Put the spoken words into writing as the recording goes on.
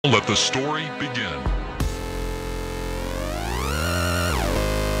Let the story begin.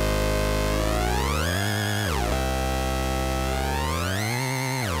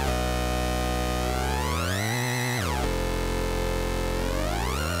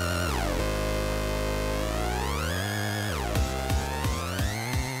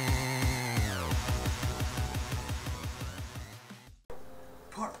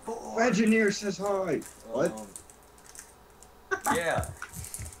 Part 4. Engineer says hi. What? Yeah.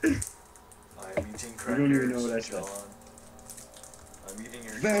 I'm eating crackers. I don't even know what I said. John. I'm eating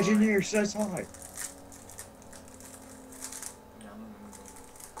your Engineer says hi.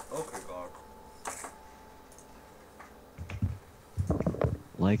 Okay, God.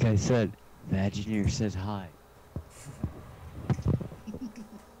 Like I said, Vagineer says hi. Oh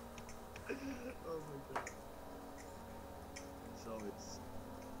my god. So it's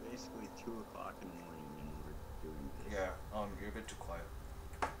basically 2 o'clock in the morning and we're doing this. Yeah, you're a bit too quiet.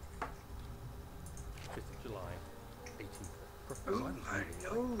 5th of July, 18th. Oh my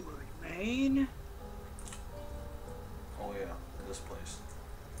lord, man. Oh yeah, this place.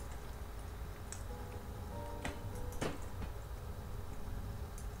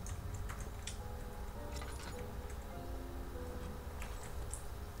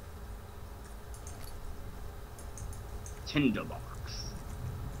 Tinderbox.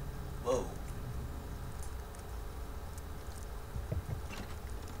 Whoa.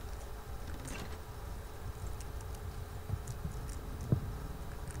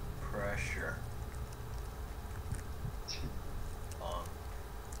 Pressure. On.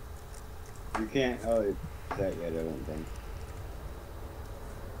 You can't that yet, I don't think.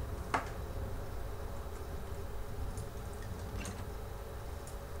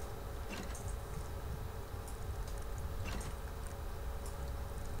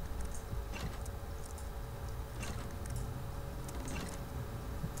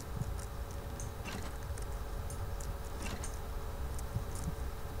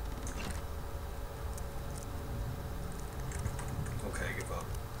 Okay, give up.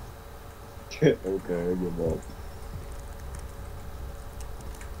 Okay, I give up.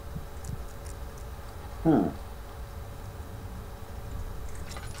 Huh.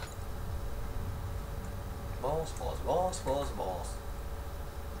 Balls, balls, balls, balls, balls.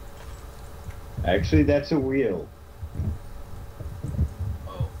 Actually, that's a wheel.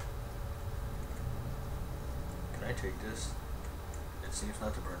 Oh. Can I take this? It seems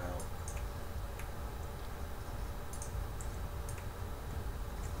not to burn out.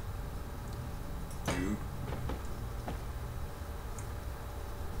 Dude.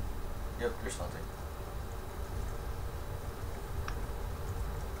 Yep, there's nothing.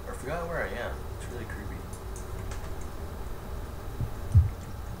 I forgot where I am. It's really creepy.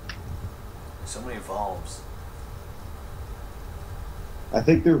 There's so many valves. I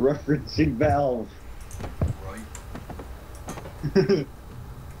think they're referencing Valve. Right?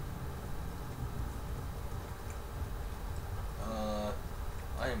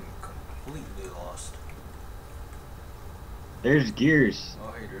 I am completely lost. There's gears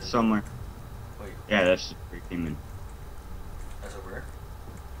Oh, hey, there's somewhere. Wait, Yeah, that's the freaking man. that's over here?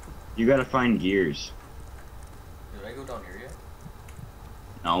 You gotta find gears. Did I go down here yet?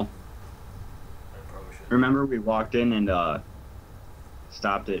 No. I probably should. Remember we walked in and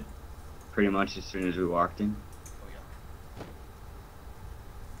stopped it pretty much as soon as we walked in? Oh, yeah.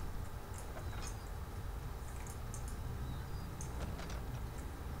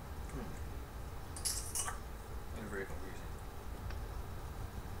 It's very confusing.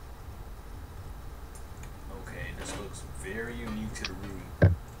 Okay, this looks very unique to the room.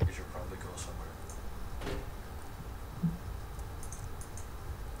 It should probably go somewhere.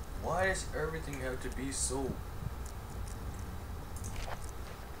 Why does everything have to be so...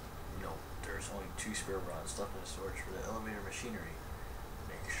 No, there's only 2 spare rods left in the storage for the elevator machinery.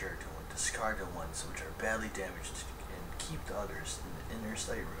 Make sure to discard the ones which are badly damaged and keep the others in the inner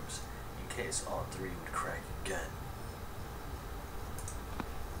study rooms in case all 3 would crack again.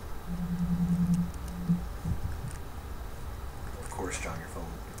 Of course, John, your phone.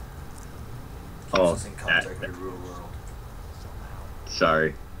 Keeps us in contact with the real world.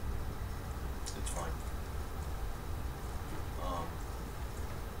 Sorry. It's fine.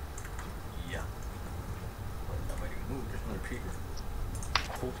 Yeah. What am I doing? Ooh, there's another peeker.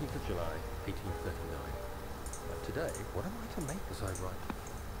 14th of July, 1839. Today, what am I to make as I write?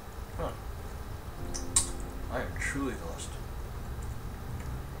 Huh. I am truly lost.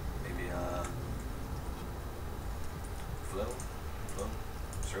 Maybe, flow,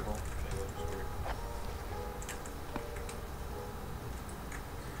 circle, triangle.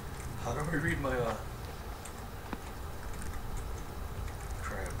 How do I read my,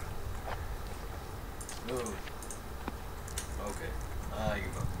 crap. Oh. Okay. I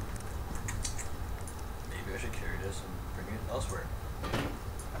give up. Maybe I should carry this and bring it elsewhere.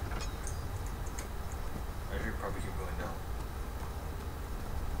 I should probably keep going down.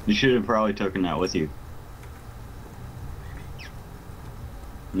 You should have probably taken that with you.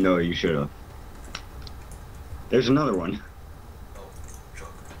 Maybe. No, you should have. There's another one. Oh,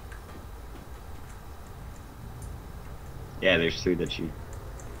 Chuck. Yeah, there's two that you.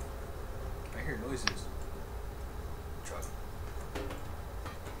 I hear noises. Chuck.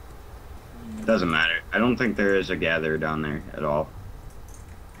 Doesn't matter. I don't think there is a gather down there at all.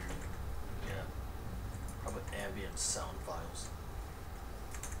 Yeah. How about ambient sound files?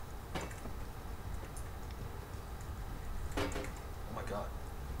 Oh my god.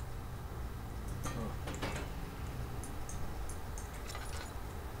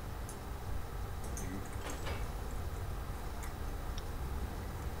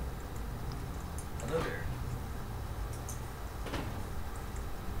 Hello there.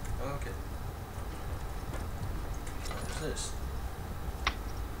 Okay. What's this?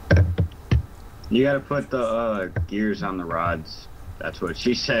 You gotta put the gears on the rods. That's what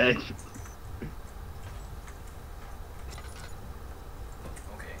she said. Okay.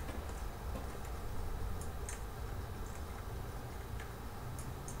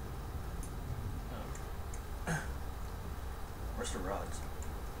 Oh. Where's the rods?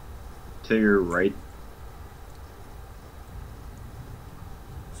 To your right.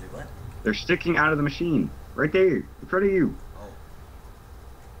 See what? They're sticking out of the machine. Right there. In front of you. Oh.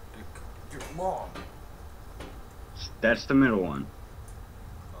 You're long. That's the middle one.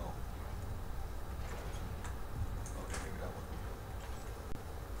 Oh. Okay, maybe that one.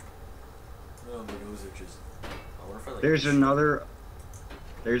 No, my nose itches. I wonder if I like. There's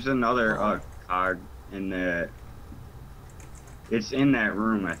another cog in the. It's in that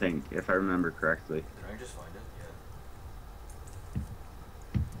room, I think, if I remember correctly. Did I just find it?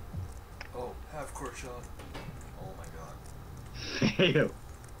 Yeah. Oh, half court shot. Oh my god. Fail.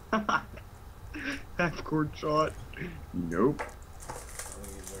 Half court shot. Nope. I'm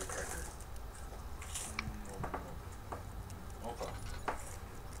gonna use another cracker. Okay.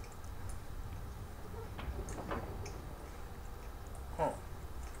 Huh.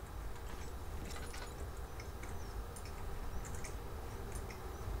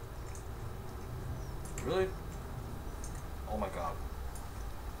 Really? Oh my god.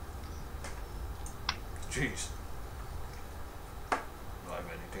 Jeez. Do I have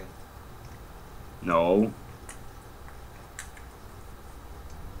anything? No.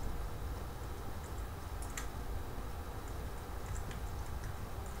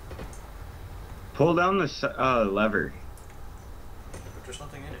 Pull down the lever. But there's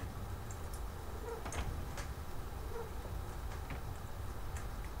nothing in it.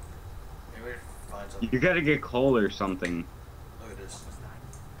 Maybe I find something. You gotta get coal or something. Look at this.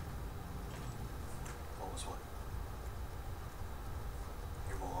 What was what?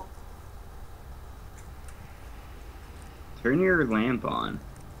 Your mom. Turn your lamp on.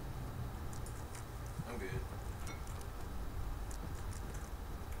 I'm good.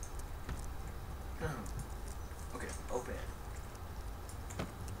 Okay, open.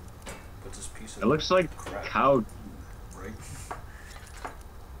 Put this piece of It looks like crap, cow. right?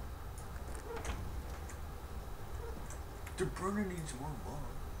 The burner needs more love.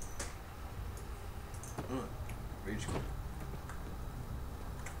 Rage coal.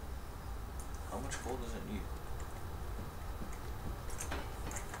 How much coal does it need?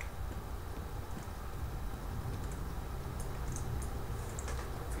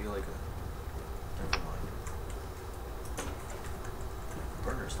 I feel like a. Never mind.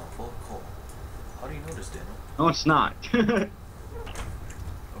 Burner's not full of coal. How do you know this, Daniel? No, it's not. Okay,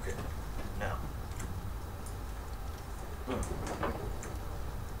 now.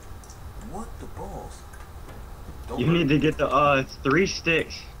 What the balls? Don't You burn. need to get the 3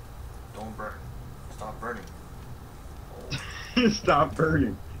 sticks. Don't burn. Stop burning. Oh, Stop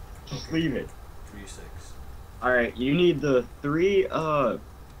burning. Just Okay. leave it. 3, 6. Alright, you need the 3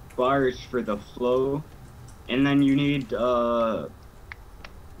 bars for the flow, and then you need to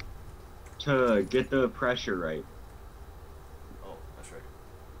get the pressure right. Oh, that's right.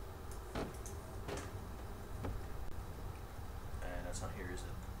 And that's not here, is it?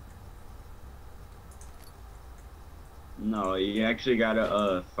 No, you actually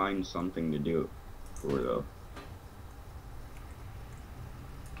gotta find something to do it for though.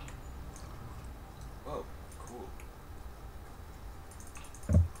 Oh, cool.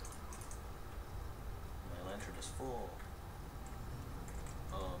 My lantern is full.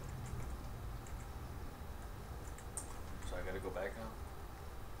 So I gotta go back now?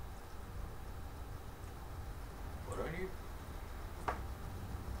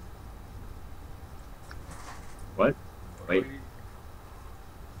 What? What Wait. do I need?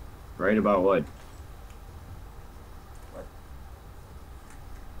 Right about what? What?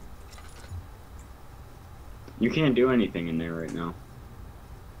 You can't do anything in there right now.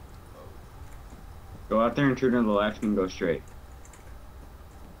 Oh. Go out there and turn to the left and go straight.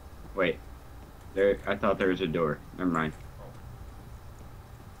 Wait. There. I thought there was a door. Never mind. Oh.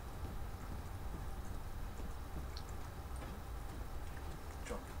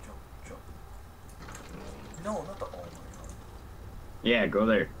 Jump, jump, jump. No, not the. Oh my god. Yeah, go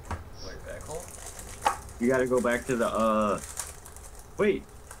there. Wait, back hole? You gotta go back to the, Wait.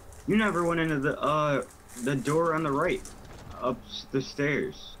 You never went into the door on the right. Up the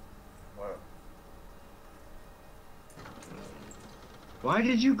stairs. What? Why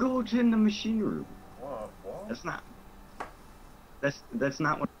did you go to in the machine room? What? What? That's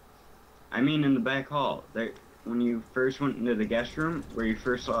not what... I mean in the back hall. There, when you first went into the guest room, where you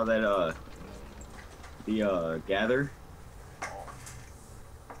first saw that, the gather, Oh.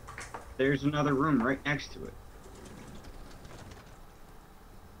 there's another room right next to it.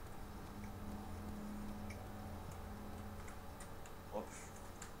 Oops.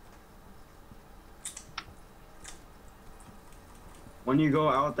 When you go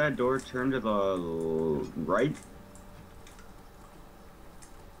out that door, turn to the right.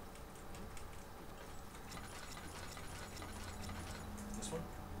 This one?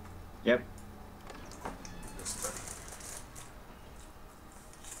 Yep. This study.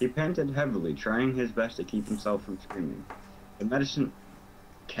 He panted heavily, trying his best to keep himself from screaming. The medicine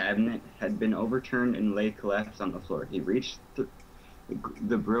cabinet had been overturned and lay collapsed on the floor. He reached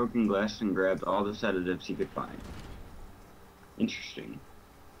the broken glass and grabbed all the sedatives he could find. Interesting.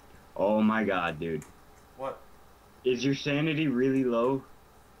 Oh my god, dude. What? Is your sanity really low?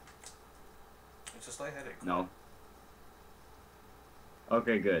 It's just lightheaded. No.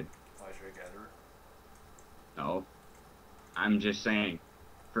 Okay, good. Why should I gather? No. I'm just saying,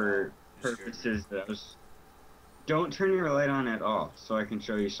 for You scared me. purposes that I was... Don't turn your light on at all, so I can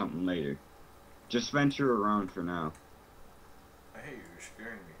show you something later. Just venture around for now. I hate you. You're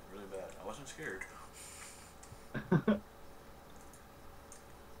scaring me really bad. I wasn't scared.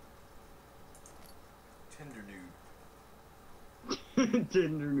 Tinder nude.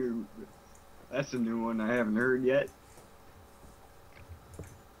 Tinder nude. That's a new one I haven't heard yet.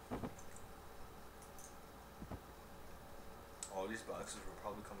 All these boxes will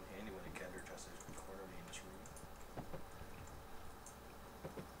probably come in handy when the gander tries to corner me in this room.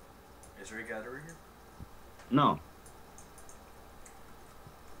 Is there a gatherer here? No.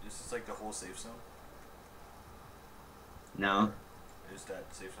 This is like the whole safe zone? No. Or is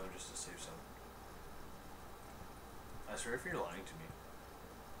that safe zone just a safe zone? I swear if you're lying to me.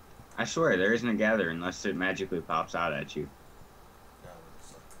 I swear, there isn't a gather unless it magically pops out at you. No,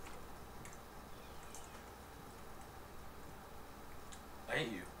 it's not. I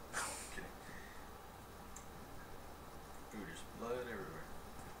hate you. I'm kidding. Ooh, there's blood everywhere.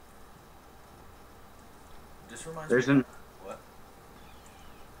 This reminds There's me. an... What?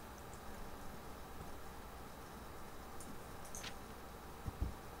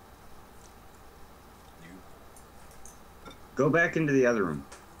 You. Go back into the other room.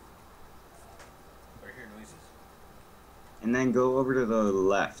 I hear noises. And then go over to the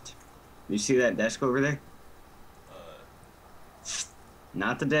left. You see that desk over there?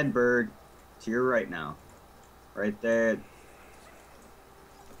 Not the dead bird. To your right now. Right there.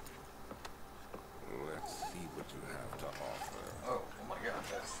 Let's see what you have to offer. Oh my god,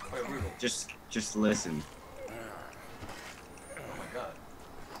 that's quite brutal. Just listen. Oh my god.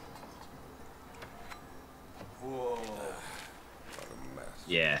 Whoa. What a mess.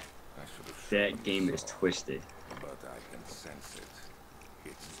 Yeah. I should have That shown game you is so, twisted. but I can sense it.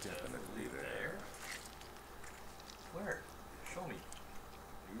 It's definitely there. Where? Show me.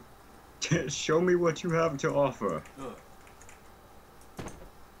 Show me what you have to offer. Ugh.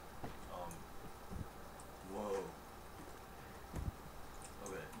 Whoa.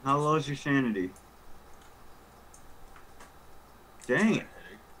 Okay. How low is your sanity? Dang it. Headache.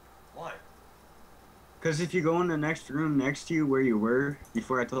 Why? Because if you go in the next room next to you where you were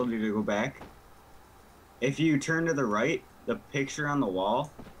before I told you to go back, if you turn to the right, the picture on the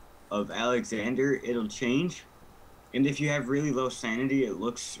wall of Alexander, it'll change. And if you have really low sanity, it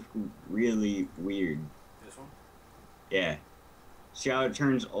looks really weird. This one? Yeah. See how it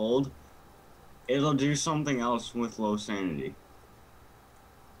turns old? It'll do something else with low sanity.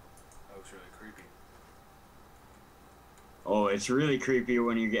 That looks really creepy. Oh, it's really creepy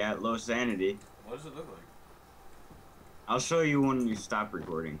when you get at low sanity. What does it look like? I'll show you when you stop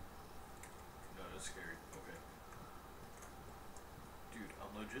recording. No, that's scary. Okay. Dude,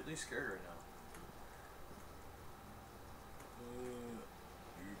 I'm legitly scared right now.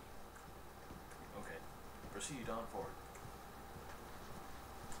 Okay. Proceed on forward.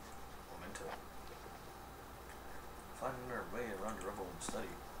 Memento. Finding our way around the rubble and study.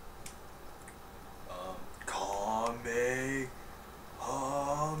 Kame.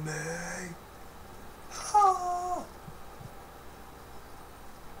 Hame. Ah.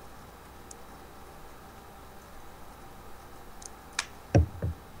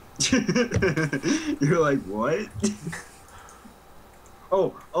 You're like, what?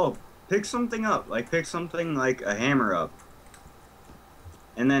 Oh, pick something up. Like, pick something like a hammer up.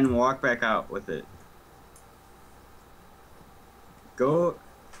 And then walk back out with it. Go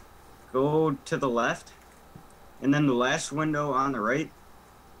to the left. And then the last window on the right.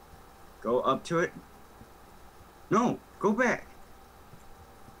 Go up to it. No, go back.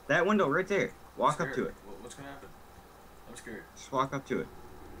 That window right there. Walk up to it. What's gonna happen? I'm scared. Just walk up to it.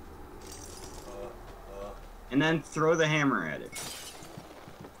 And then throw the hammer at it.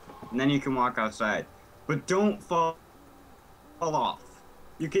 And then you can walk outside. But don't fall off.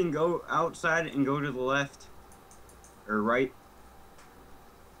 You can go outside and go to the left. Or right.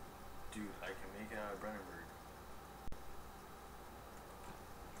 Dude, I can make it out of Brennenburg.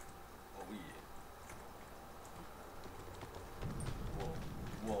 Oh yeah.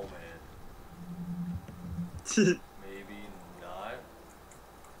 Whoa, man. Maybe not.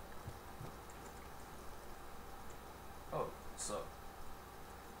 Oh, so.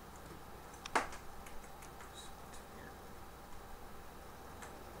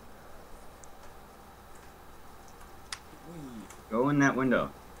 Go in that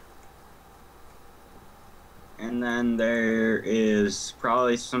window. And then there is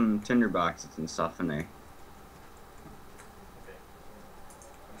probably some tinder boxes and stuff in there. Okay.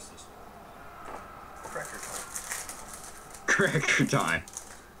 What's this? Cracker time. Cracker time.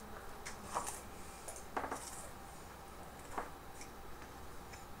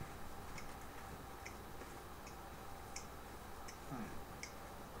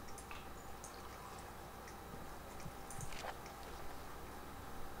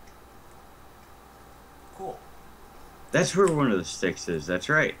 Cool. That's where one of the sticks is. That's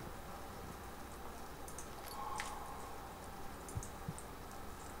right.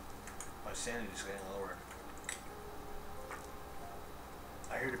 My sanity's getting lower.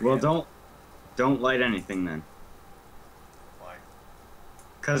 I heard it. Well, don't light anything then. Why?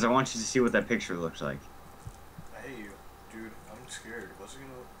 Because I want you to see what that picture looks like. I hate you, dude. I'm scared. What's it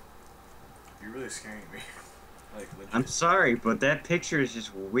gonna? You're really scaring me. Like legit. I'm sorry, but that picture is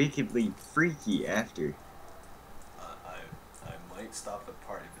just wickedly freaky after. I might stop the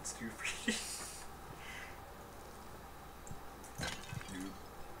part if it's too freaky.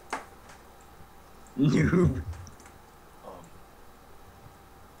 Noob. Um.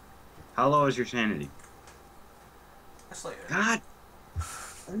 How low is your sanity? That's like. God.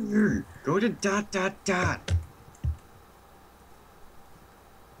 Go to ...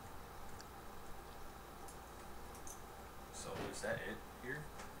 So is that it here?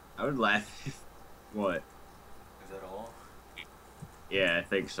 I would laugh if... What? Is that all? Yeah, I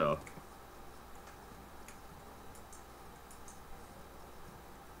think so.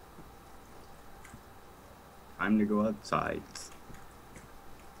 Time to go outside.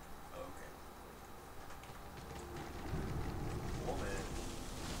 Okay. Oh man.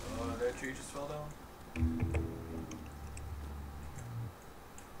 That tree just fell down?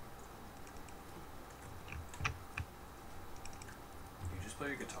 You just play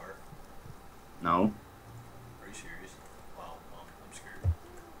your guitar? No. Are you serious? Wow, I'm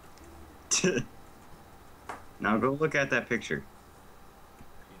scared. Now go look at that picture.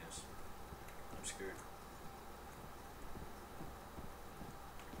 Penis. I'm scared.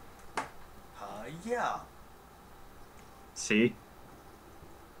 Yeah. See?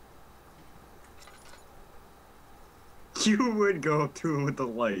 You would go up to him with the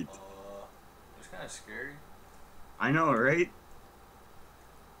light. It's kind of scary. I know, right?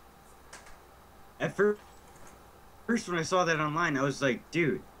 At first when I saw that online, I was like,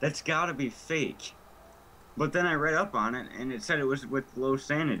 dude, that's gotta be fake. But then I read up on it, and it said it was with low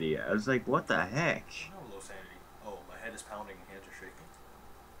sanity. I was like, what the heck? No low sanity. Oh, my head is pounding, hands are shaking.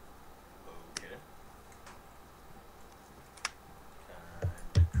 Okay.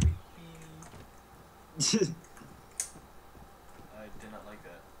 Kinda creepy. I did not like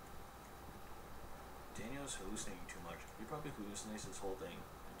that. Daniel's hallucinating too much. He probably hallucinates this whole thing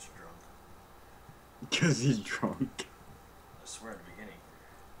and he's drunk. Because he's drunk. I swear in the beginning.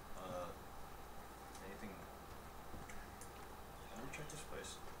 Anything? Let me check this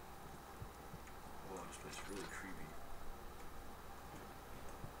place. Whoa, this place is really creepy.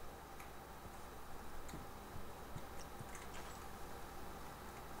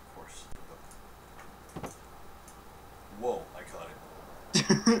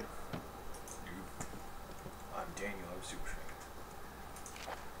 Noob. I'm Daniel, I'm super strength.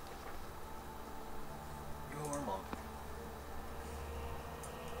 Your mom.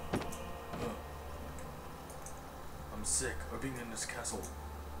 I'm sick of being in this castle.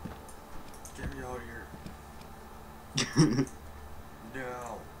 Get me out of here.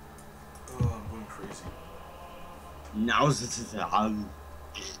 Now. Oh, I'm going crazy. Now's the time.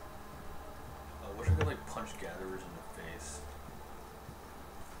 I wish I could like punch gatherers in the face.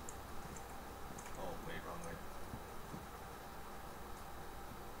 Oh, wait, wrong way.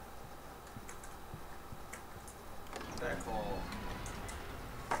 Back ball.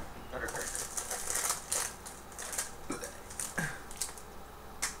 Nuttercracker.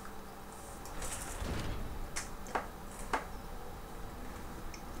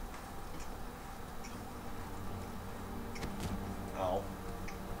 Ow.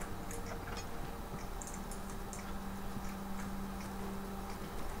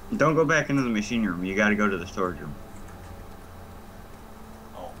 Don't go back into the machine room. You gotta go to the storage room.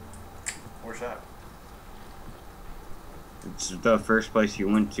 Oh. Where's that? It's the first place you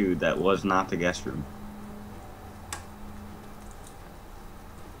went to that was not the guest room.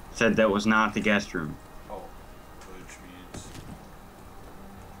 Said that was not the guest room. Oh. Which means...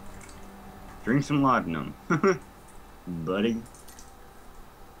 Drink some laudanum. Buddy.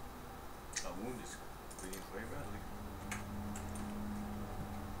 A wound is bleeding very badly.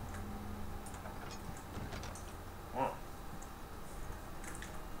 Huh.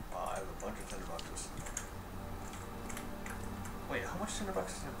 I have a bunch of tinderboxes. Wait, how much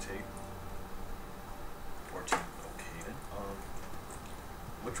tinderbox is it gonna take? 14. Okay then.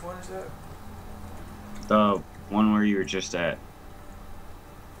 Which one is that? The one where you were just at.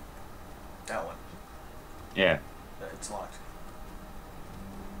 That one. Yeah. It's locked.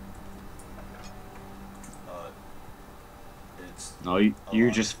 It's No, you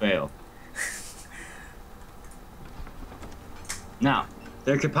unlocked. just failed. Now,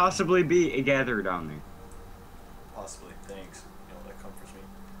 there could possibly be a gatherer down there. Possibly. Thanks. You know, that comforts me.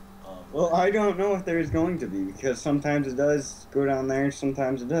 Well, I don't know if there's going to be, because sometimes it does go down there,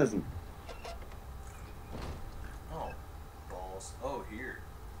 sometimes it doesn't. Oh. Balls. Oh, here.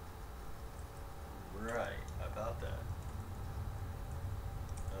 Right. About that.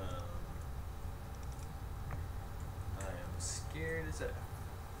 I am scared as F.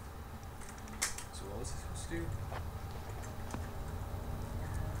 So what was I supposed to do?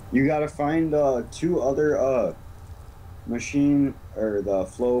 You gotta find two other machine or the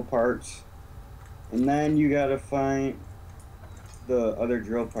flow parts, and then you gotta find the other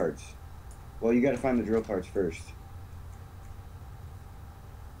drill parts. Well, you gotta find the drill parts first.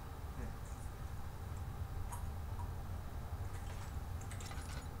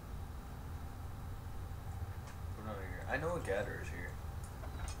 Put it over here. I know a gather is here.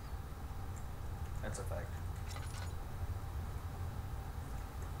 That's a fact.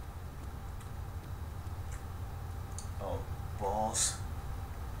 Oh, balls.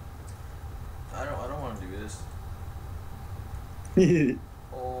 I don't want to do this.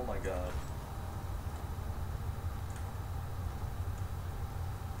 Oh my god.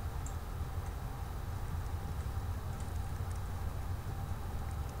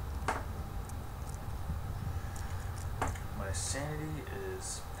 My sanity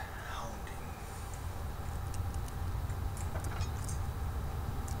is pounding.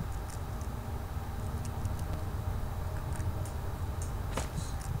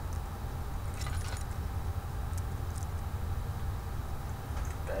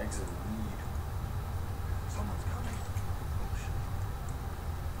 Bags of weed. Someone's coming. Oh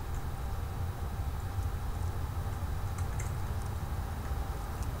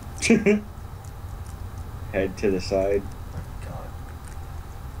shit. Head to the side. My god.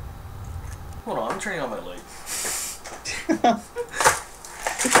 Hold on, I'm turning on my light.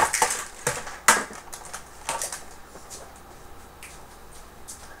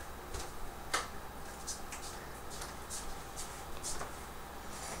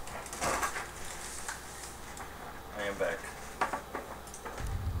 I am back.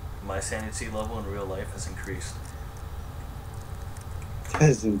 My sanity level in real life has increased.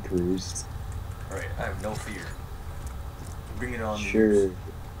 Has increased. Alright, I have no fear. Bring it on. Sure. Noobs.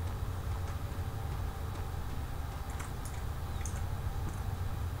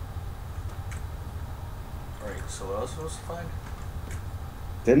 Alright, so what else was I supposed to find?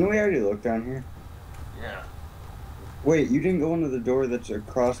 Didn't we already look down here? Yeah. Wait, you didn't go into the door that's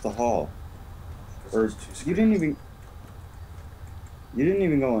across the hall. 'Cause Or it's too you scary. didn't even. You didn't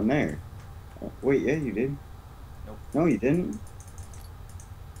even go in there. Wait, yeah, you did. Nope. No, you didn't.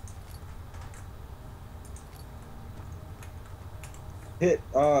 Hit,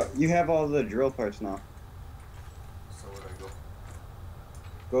 you have all the drill parts now. So where'd I go?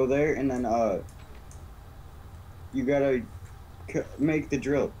 Go there and then, you gotta make the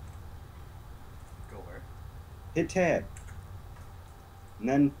drill. Go where? Hit tab. And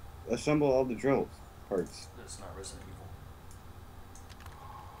then assemble all the drill parts. That's not Resident Evil.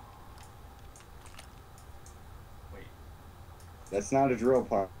 Wait. That's not a drill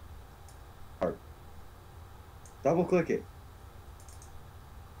part. Double click it.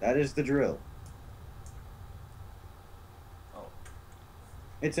 That is the drill. Oh.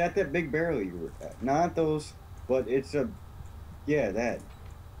 It's at that big barrel you were at. Not those, but it's a, yeah, that.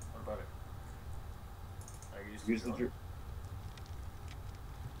 What about it? I Use the drill.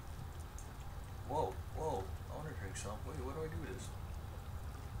 Whoa, whoa. I want to drink some. Wait, what do I do with this?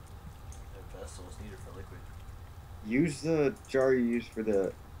 That vessel is needed for liquid. Use the jar you used for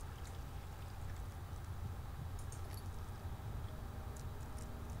the.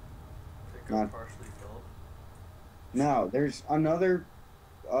 Pick Not- up partially filled. No, there's another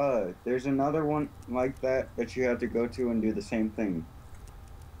one like that that you have to go to and do the same thing.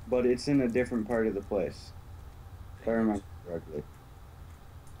 But it's in a different part of the place. If I remember correctly.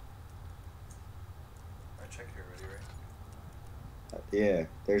 I checked here already, right? Yeah,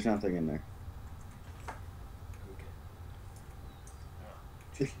 there's nothing in there. Okay.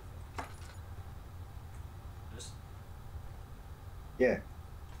 Oh, this? Yeah.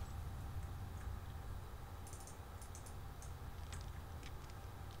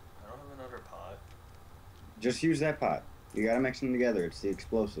 I don't have another pot. Just use that pot. You gotta mix them together. It's the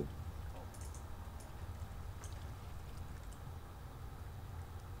explosive.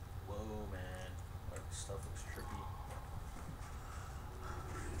 Whoa, man. That stuff looks trippy.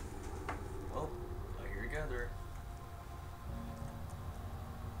 Oh, I hear you gather.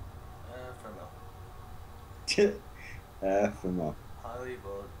 FML. FML. Highly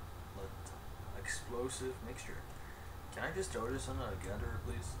volatile explosive mixture. Can I just throw this on a gatherer,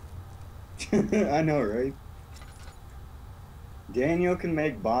 please? I know, right? Daniel can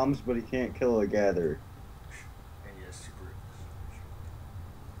make bombs, but he can't kill a gatherer. And yes, super.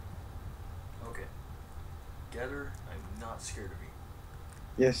 Okay. Gatherer, I'm not scared of you.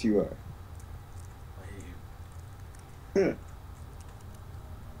 Yes, you are. I hate you.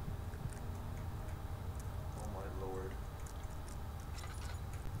 Oh my lord.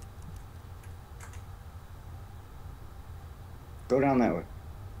 Go down that way.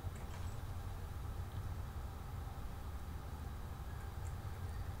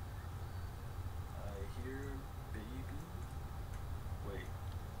 I hear baby. Wait,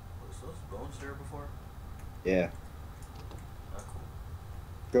 was those bones there before? Yeah. Not cool.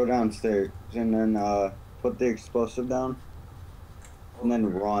 Go downstairs and then put the explosive down Oh, and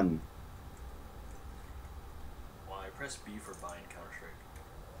then crap. run. Why? Press B for bind Counter-Strike.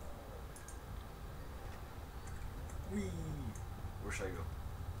 Whee! Where should I go?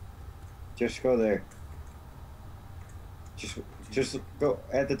 Just go there. Just go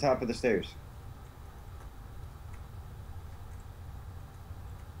at the top of the stairs.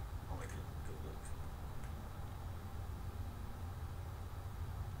 Oh my good look.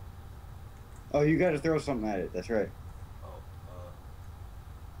 Oh, you gotta throw something at it. That's right. Oh,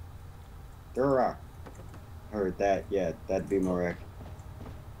 Throw a rock. Or that, yeah, that'd be more accurate.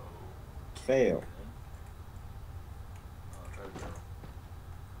 okay. Fail. Then. I'll try to go.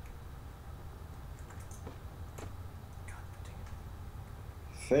 God dang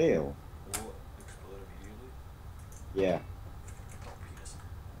it. Fail. Will explode immediately? Yeah. Oh, penis.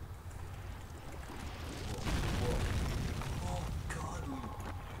 Whoa, whoa. Oh, God.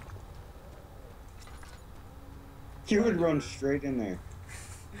 You would run straight in there.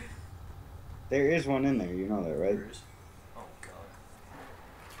 There is one in there, you know that, right? There is? Oh, God.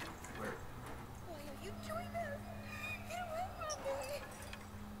 Where? Why are you doing that? Get away from me!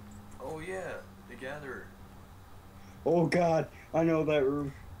 Oh, yeah. The Gatherer. Oh god, I know that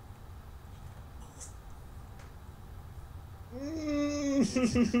room. Chill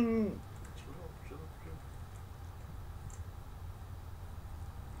out, chill out.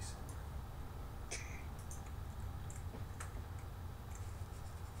 Be somewhere.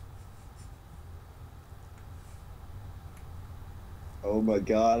 Oh my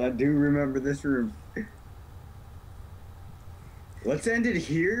god, I do remember this room. Let's end it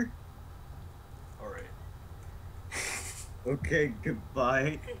here. Alright. Okay,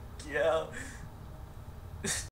 goodbye. Yeah.